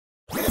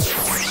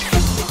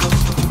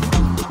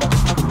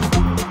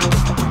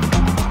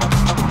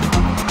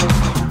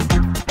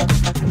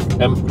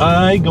Am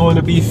I going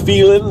to be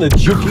feeling the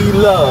Juke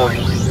love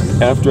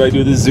after I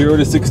do the 0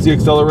 to 60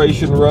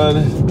 acceleration run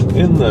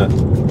in the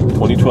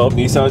 2012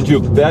 Nissan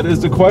Juke? That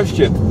is the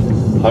question.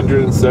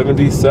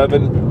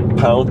 177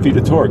 pound-feet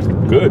of torque,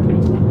 good.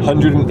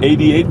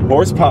 188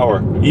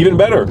 horsepower, even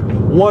better.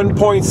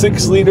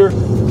 1.6 liter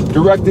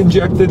direct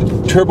injected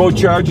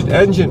turbocharged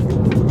engine,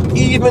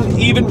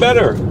 even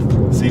better.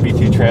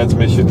 CVT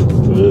transmission.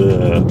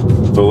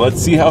 Ugh. So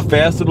let's see how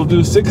fast it'll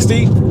do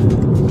 60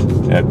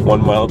 at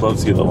 1 mile above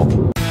sea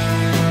level.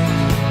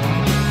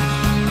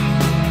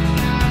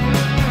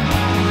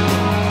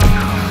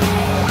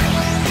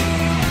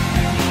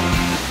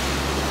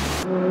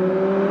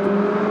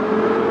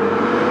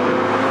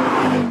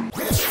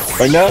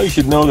 By now you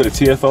should know that at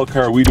TFL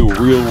Car we do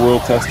real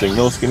world testing.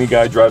 No skinny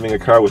guy driving a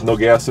car with no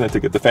gas in it to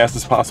get the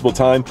fastest possible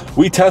time.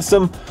 We test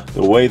them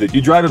the way that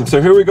you drive them.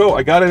 So here we go.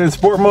 I got it in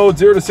sport mode,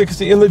 0 to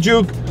 60 in the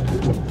Juke.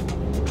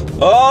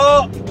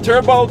 Oh,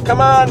 turbo,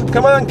 come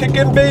on, kick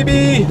in,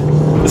 baby.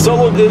 The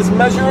solo is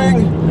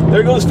measuring.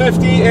 There goes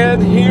 50,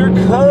 and here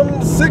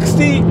comes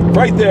 60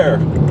 right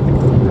there.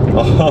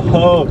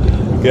 Oh,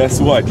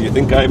 guess what? Do you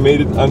think I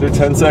made it under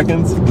 10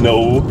 seconds?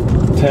 No,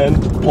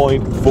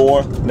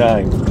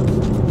 10.49.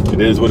 It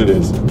is what it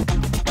is.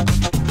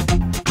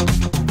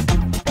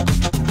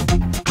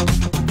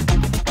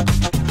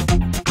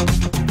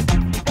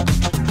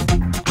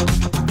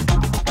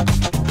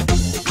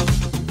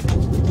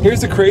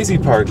 Here's the crazy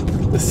part.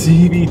 The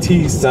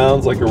CVT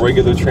sounds like a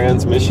regular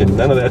transmission.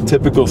 None of that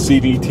typical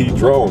CVT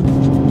drone.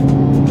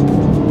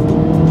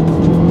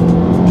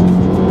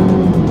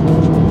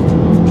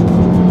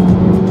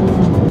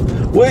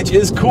 Which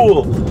is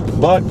cool,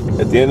 but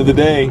at the end of the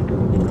day,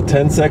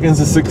 10 seconds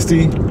to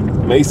 60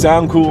 may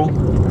sound cool,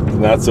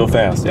 not so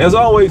fast. As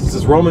always, this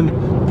is Roman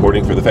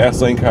reporting for the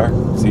Fast Lane Car.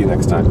 See you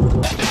next time.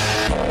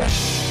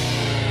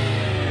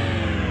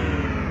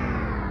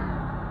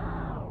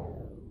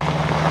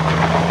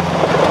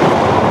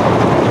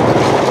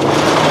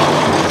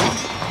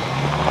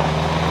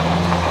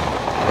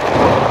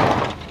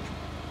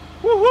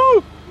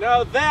 Woohoo!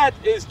 Now that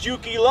is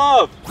Juke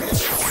love.